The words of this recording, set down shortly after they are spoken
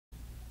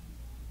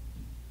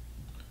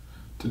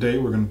Today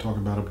we're going to talk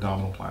about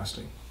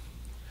abdominoplasty.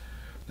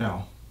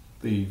 Now,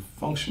 the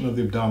function of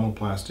the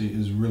abdominoplasty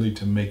is really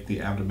to make the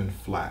abdomen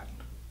flat.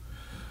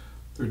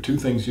 There are two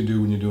things you do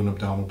when you do an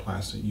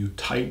abdominoplasty. You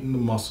tighten the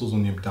muscles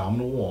on the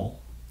abdominal wall,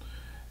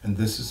 and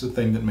this is the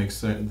thing that makes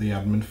the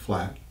abdomen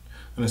flat.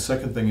 And the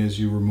second thing is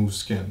you remove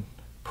skin.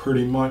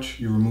 Pretty much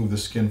you remove the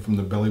skin from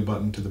the belly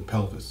button to the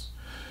pelvis.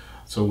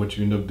 So what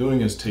you end up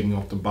doing is taking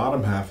off the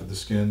bottom half of the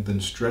skin, then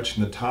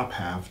stretching the top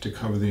half to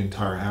cover the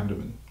entire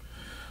abdomen.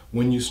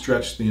 When you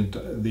stretch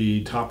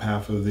the top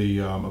half of the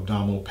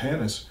abdominal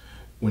pannus,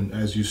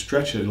 as you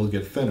stretch it, it'll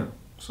get thinner.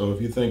 So if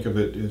you think of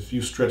it, if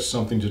you stretch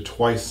something to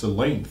twice the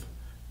length,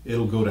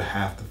 it'll go to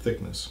half the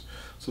thickness.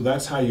 So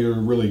that's how you're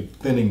really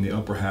thinning the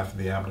upper half of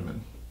the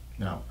abdomen.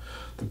 Now,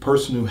 the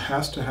person who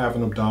has to have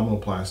an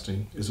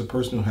abdominoplasty is a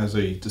person who has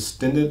a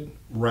distended,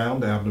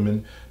 round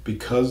abdomen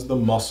because the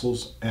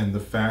muscles and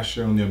the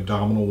fascia on the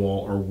abdominal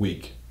wall are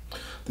weak.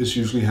 This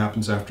usually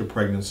happens after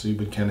pregnancy,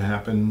 but can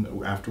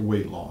happen after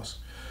weight loss.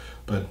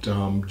 But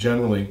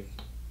generally,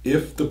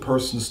 if the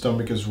person's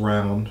stomach is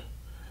round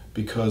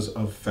because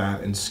of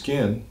fat and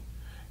skin,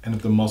 and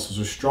if the muscles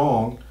are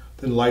strong,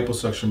 then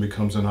liposuction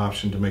becomes an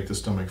option to make the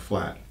stomach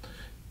flat.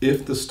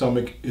 If the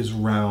stomach is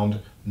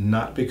round,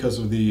 not because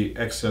of the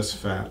excess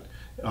fat,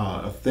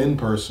 a thin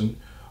person,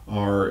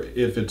 or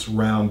if it's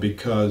round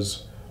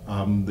because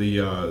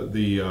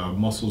the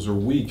muscles are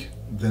weak,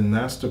 then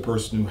that's the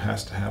person who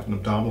has to have an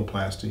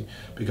abdominoplasty,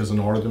 because in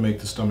order to make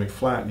the stomach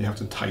flat, you have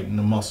to tighten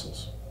the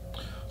muscles.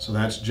 So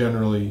that's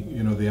generally,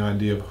 the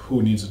idea of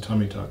who needs a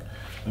tummy tuck.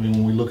 I mean,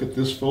 when we look at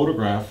this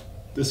photograph,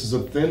 this is a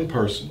thin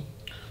person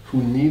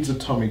who needs a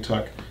tummy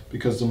tuck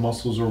because the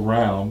muscles are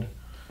round,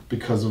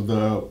 because of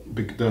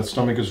the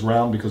stomach is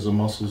round because the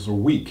muscles are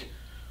weak.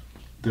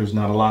 There's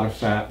not a lot of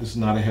fat. This is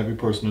not a heavy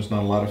person. There's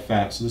not a lot of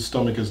fat. So this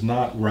stomach is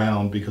not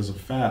round because of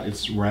fat.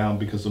 It's round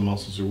because the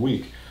muscles are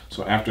weak.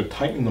 So after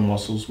tightening the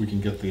muscles, we can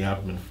get the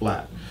abdomen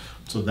flat.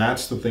 So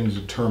that's the thing that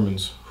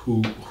determines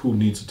who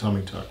needs a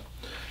tummy tuck.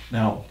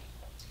 Now,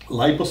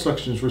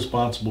 liposuction is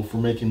responsible for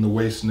making the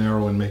waist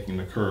narrow and making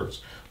the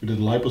curves. We did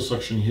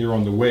liposuction here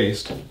on the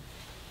waist,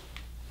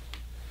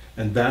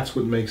 and that's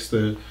what makes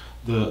the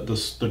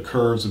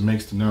curves and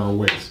makes the narrow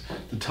waist.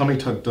 The tummy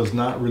tuck does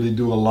not really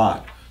do a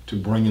lot to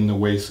bring in the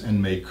waist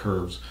and make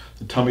curves.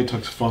 The tummy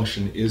tuck's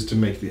function is to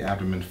make the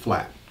abdomen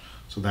flat.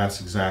 So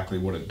that's exactly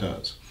what it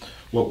does.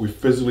 What we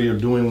physically are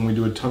doing when we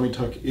do a tummy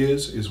tuck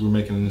is we're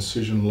making an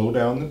incision low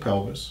down the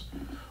pelvis,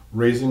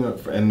 raising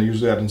up, and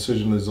usually that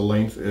incision is the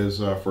length is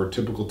for a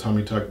typical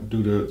tummy tuck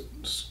due to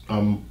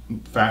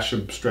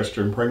fascia stretched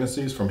during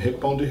pregnancies from hip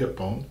bone to hip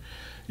bone.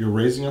 You're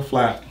raising a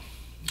flat,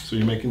 so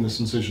you're making this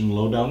incision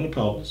low down the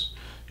pelvis.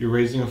 You're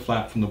raising a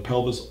flat from the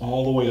pelvis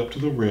all the way up to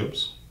the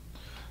ribs.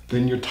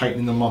 Then you're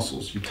tightening the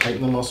muscles. You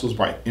tighten the muscles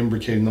by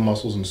imbricating the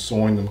muscles and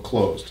sewing them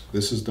closed.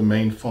 This is the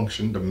main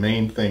function, the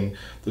main thing,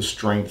 the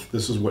strength.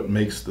 This is what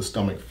makes the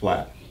stomach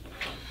flat.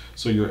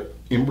 So you're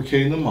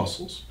imbricating the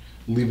muscles,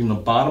 leaving the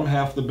bottom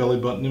half of the belly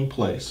button in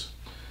place.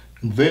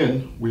 And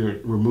then we're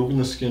removing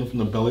the skin from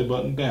the belly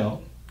button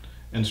down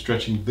and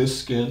stretching this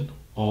skin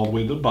all the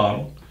way to the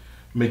bottom,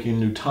 making a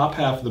new top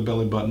half of the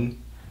belly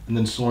button, and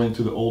then sewing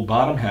through the old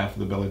bottom half of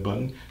the belly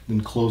button,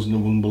 then closing the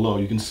wound below.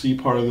 You can see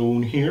part of the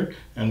wound here,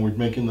 and we're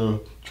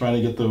trying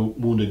to get the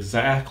wound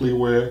exactly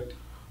where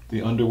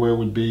the underwear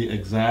would be,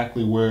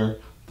 exactly where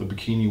the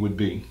bikini would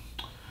be.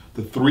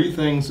 The three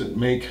things that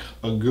make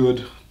a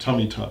good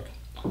tummy tuck,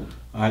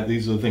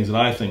 these are the things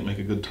that I think make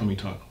a good tummy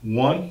tuck.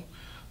 One,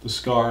 the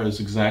scar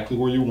is exactly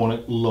where you want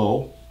it,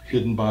 low,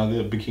 hidden by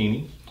the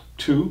bikini.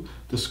 Two,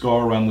 the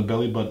scar around the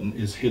belly button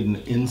is hidden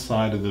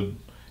inside of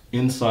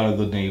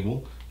the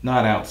navel,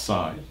 not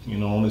outside. You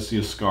don't want to see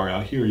a scar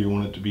out here, you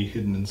want it to be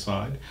hidden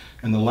inside.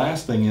 And the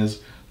last thing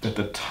is that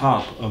the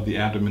top of the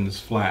abdomen is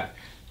flat,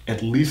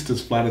 at least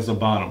as flat as the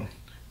bottom,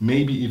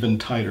 maybe even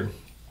tighter.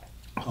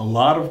 A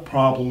lot of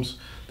problems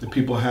that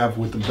people have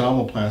with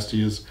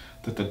abdominoplasty is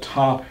that the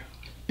top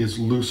is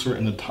looser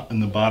and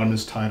the bottom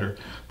is tighter.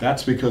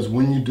 That's because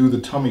when you do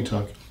the tummy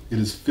tuck, it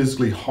is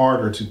physically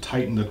harder to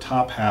tighten the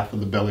top half of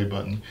the belly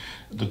button,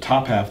 the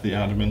top half of the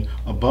abdomen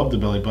above the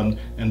belly button,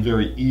 and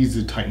very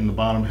easy to tighten the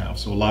bottom half.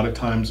 So a lot of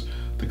times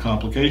the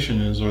complication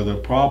is, or the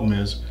problem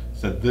is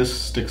that this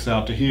sticks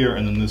out to here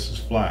and then this is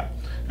flat.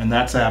 And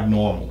that's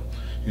abnormal.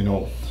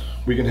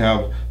 We can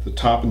have the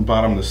top and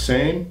bottom the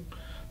same.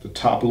 The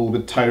top a little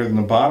bit tighter than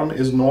the bottom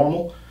is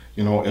normal.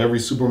 Every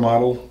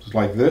supermodel is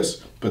like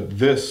this, but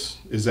this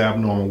is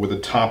abnormal where the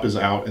top is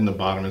out and the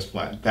bottom is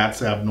flat.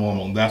 That's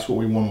abnormal, and that's what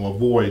we want to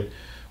avoid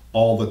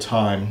all the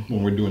time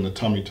when we're doing the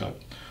tummy tuck.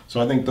 So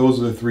I think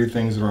those are the three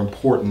things that are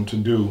important to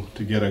do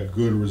to get a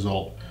good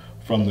result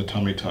from the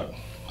tummy tuck.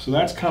 So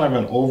that's kind of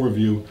an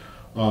overview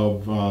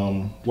of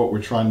what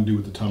we're trying to do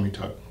with the tummy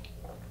tuck.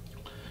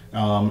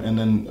 And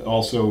then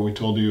also we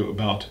told you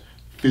about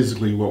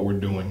physically what we're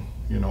doing,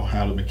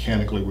 how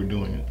mechanically we're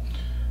doing it.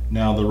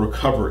 Now the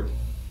recovery.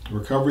 The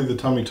recovery of the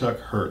tummy tuck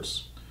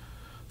hurts.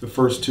 The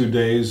first 2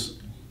 days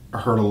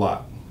hurt a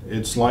lot.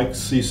 It's like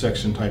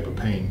C-section type of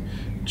pain.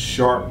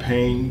 sharp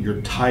pain,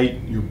 you're tight,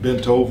 you're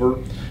bent over,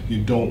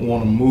 you don't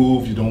want to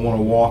move, you don't want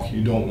to walk,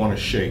 you don't want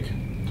to shake.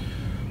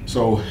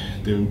 So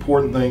the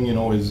important thing,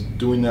 is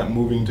doing that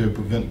moving to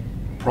prevent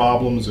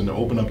problems and to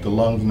open up the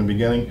lungs in the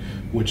beginning,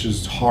 which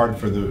is hard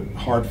for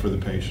the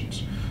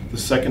patients. The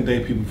second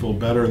day, people feel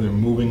better, they're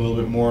moving a little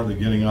bit more, they're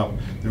getting up,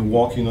 they're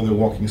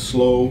walking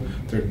slow,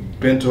 they're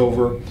bent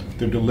over,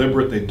 they're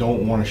deliberate, they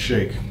don't want to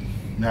shake.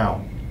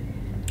 Now,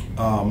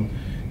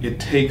 it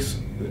takes,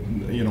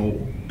 you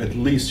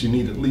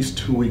need at least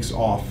 2 weeks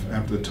off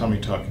after the tummy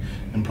tuck,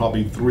 and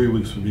probably 3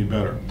 weeks would be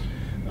better.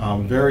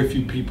 Very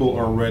few people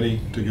are ready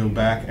to go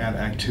back at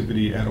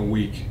activity at a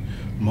week.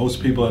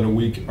 Most people at a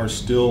week are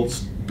still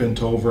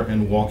bent over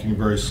and walking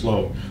very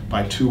slow.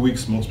 By 2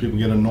 weeks, most people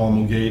get a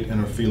normal gait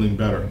and are feeling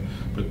better.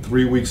 But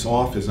 3 weeks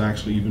off is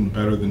actually even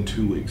better than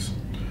 2 weeks.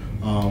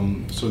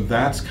 So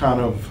that's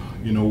kind of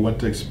what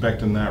to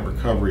expect in that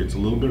recovery. It's a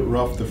little bit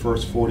rough the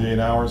first 48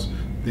 hours,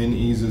 then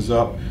eases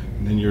up,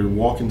 and then you're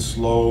walking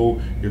slow,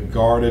 you're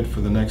guarded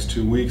for the next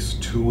 2 weeks.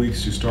 2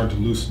 weeks you start to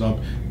loosen up,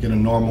 get a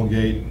normal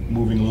gait,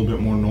 moving a little bit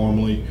more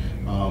normally,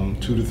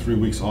 2 to 3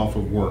 weeks off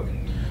of work.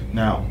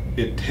 Now,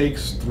 it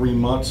takes 3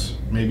 months,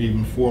 maybe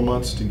even 4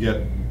 months to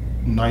get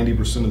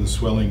 90% of the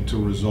swelling to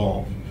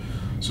resolve.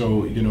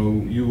 So,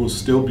 you will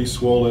still be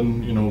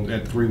swollen,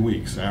 at 3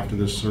 weeks after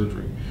this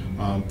surgery.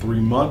 3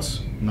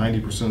 months,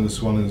 90% of the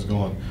swelling is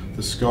gone.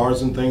 The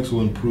scars and things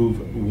will improve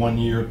 1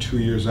 year, 2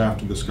 years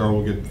after. The scar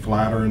will get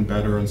flatter and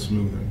better and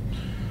smoother.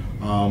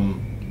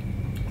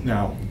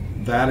 Now,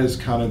 that is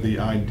kind of the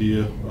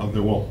idea of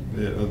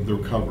the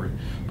recovery.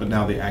 But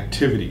now the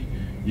activity.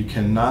 You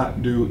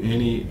cannot do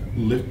any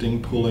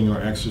lifting, pulling,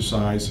 or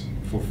exercise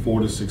for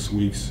 4 to 6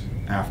 weeks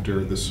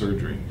after the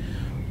surgery.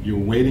 You're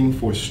waiting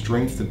for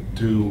strength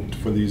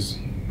for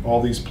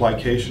all these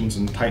plications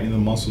and tightening the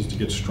muscles to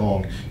get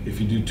strong. If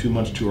you do too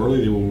much too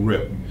early, they will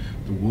rip.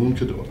 The wound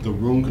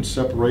could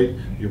separate,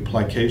 your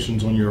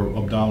plications on your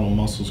abdominal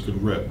muscles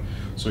could rip.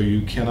 So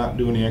you cannot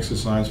do any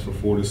exercise for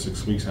 4 to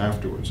 6 weeks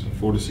afterwards. In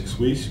 4 to 6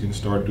 weeks, you can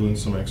start doing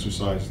some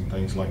exercise and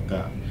things like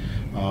that.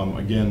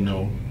 Again,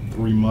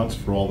 3 months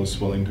for all the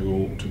swelling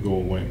to go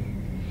away.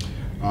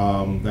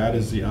 That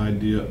is the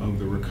idea of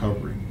the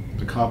recovery.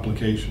 The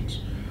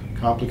complications.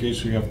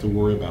 Complications you have to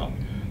worry about.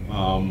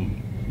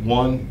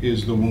 One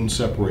is the wound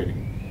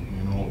separating.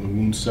 The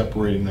wound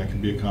separating, that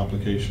could be a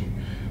complication.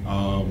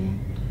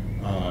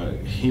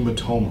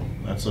 Hematoma,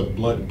 that's a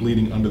blood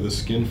bleeding under the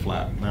skin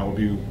flap. That would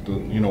be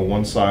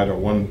one side or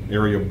one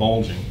area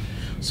bulging.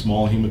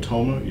 Small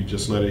hematoma, you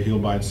just let it heal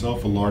by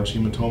itself. A large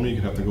hematoma, you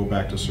could have to go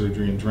back to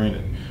surgery and drain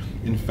it.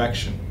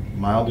 Infection.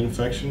 Mild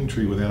infection,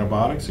 treat with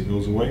antibiotics, it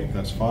goes away,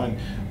 that's fine.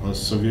 A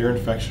severe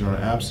infection or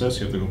an abscess,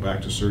 you have to go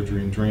back to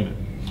surgery and drain it.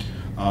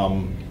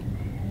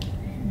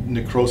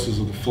 Necrosis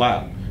of the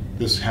flap.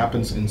 This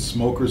happens in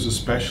smokers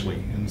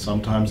especially, and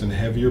sometimes in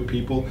heavier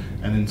people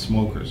and in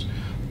smokers.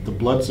 The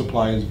blood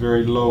supply is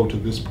very low to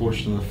this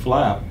portion of the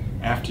flap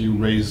after you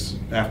raise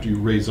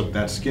up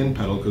that skin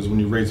pedal, because when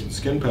you raise up the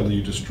skin pedal,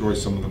 you destroy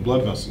some of the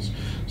blood vessels.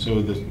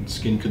 So the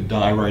skin could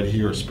die right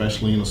here,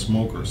 especially in a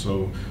smoker.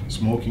 So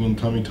smoking and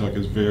tummy tuck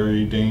is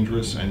very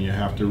dangerous, and you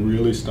have to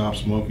really stop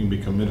smoking, be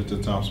committed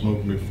to stop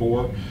smoking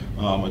before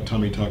a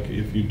tummy tuck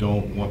if you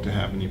don't want to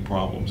have any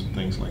problems and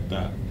things like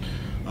that.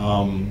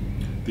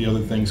 The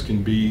other things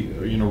can be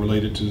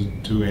related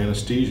to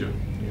anesthesia,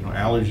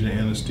 allergy to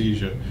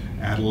anesthesia,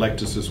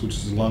 atelectasis, which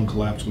is lung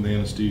collapse with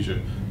anesthesia,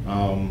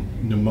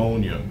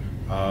 pneumonia,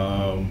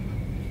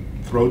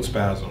 throat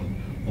spasm,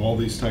 all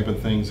these type of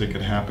things that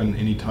could happen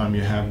anytime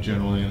you have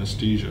general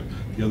anesthesia.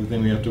 The other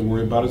thing we have to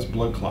worry about is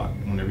blood clot.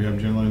 Whenever you have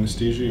general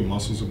anesthesia, your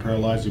muscles are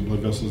paralyzed, your blood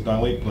vessels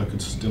dilate, blood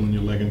could still in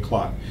your leg and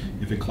clot.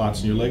 If it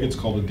clots in your leg, it's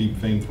called a deep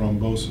vein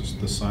thrombosis.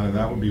 The sign of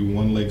that would be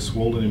one leg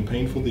swollen and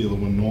painful, the other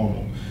one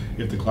normal.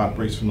 If the clot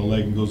breaks from the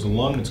leg and goes to the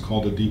lung, it's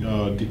called a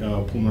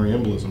pulmonary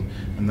embolism,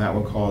 and that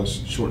will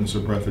cause shortness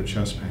of breath or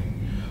chest pain.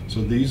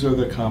 So these are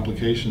the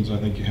complications I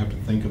think you have to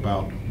think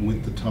about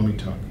with the tummy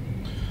tuck.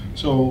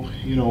 So,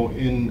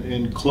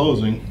 in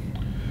closing,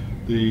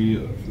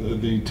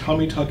 the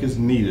tummy tuck is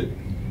needed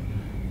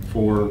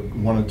for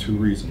one of two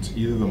reasons.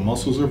 Either the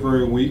muscles are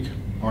very weak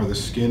or the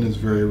skin is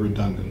very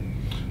redundant.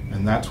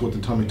 And that's what the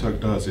tummy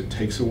tuck does. It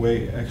takes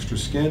away extra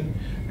skin,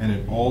 and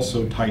it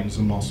also tightens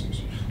the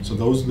muscles. So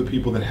those are the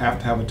people that have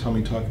to have a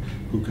tummy tuck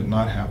who could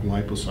not have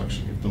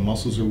liposuction. If the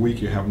muscles are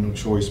weak, you have no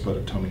choice but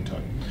a tummy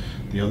tuck.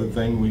 The other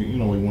thing we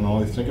want to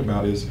always think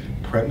about is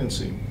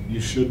pregnancy. You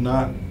should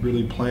not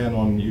really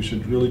you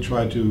should really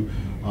try to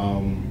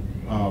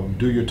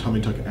do your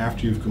tummy tuck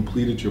after you've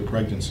completed your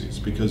pregnancies,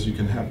 because you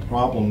can have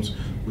problems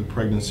with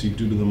pregnancy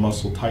due to the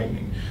muscle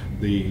tightening.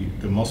 The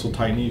muscle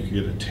tightening, you could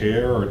get a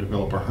tear or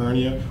develop a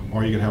hernia,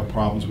 or you could have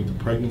problems with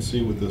the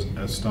pregnancy, with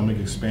the stomach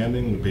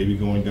expanding, the baby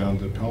going down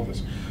to the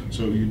pelvis.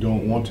 So you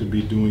don't want to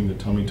be doing the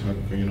tummy tuck,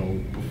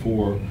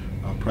 before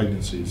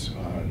pregnancies,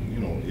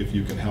 if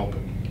you can help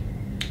it.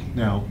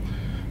 Now,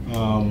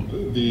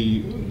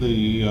 the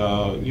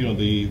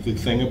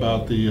thing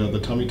about the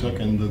tummy tuck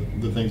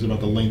and the things about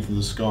the length of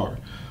the scar.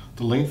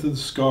 The length of the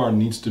scar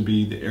needs to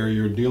be the area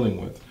you're dealing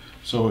with.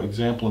 So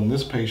example, in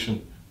this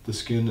patient, the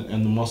skin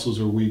and the muscles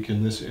are weak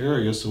in this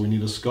area, so we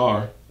need a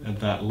scar at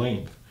that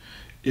length.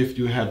 If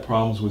you had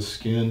problems with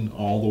skin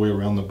all the way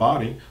around the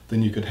body,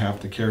 then you could have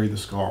to carry the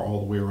scar all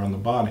the way around the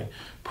body.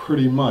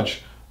 Pretty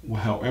much,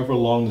 however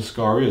long the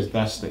scar is,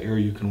 that's the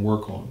area you can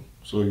work on.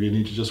 So if you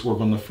need to just work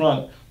on the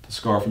front, the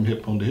scar from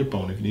hip bone to hip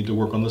bone. If you need to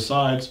work on the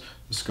sides,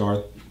 the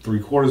scar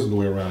 3/4 of the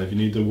way around. If you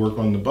need to work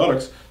on the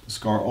buttocks, the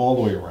scar all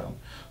the way around.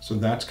 So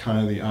that's kind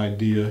of the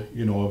idea,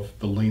 of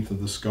the length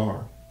of the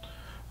scar.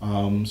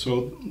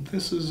 So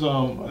this is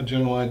a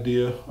general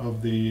idea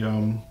of the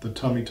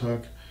tummy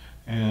tuck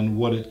and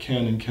what it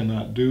can and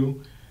cannot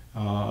do.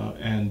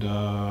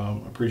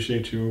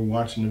 Appreciate you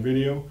watching the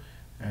video,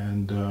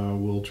 and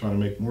we'll try to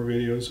make more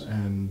videos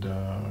and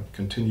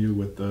continue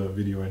with the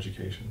video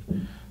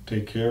education.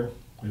 Take care.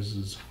 This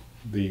is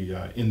the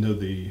end of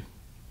the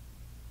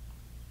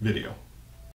video.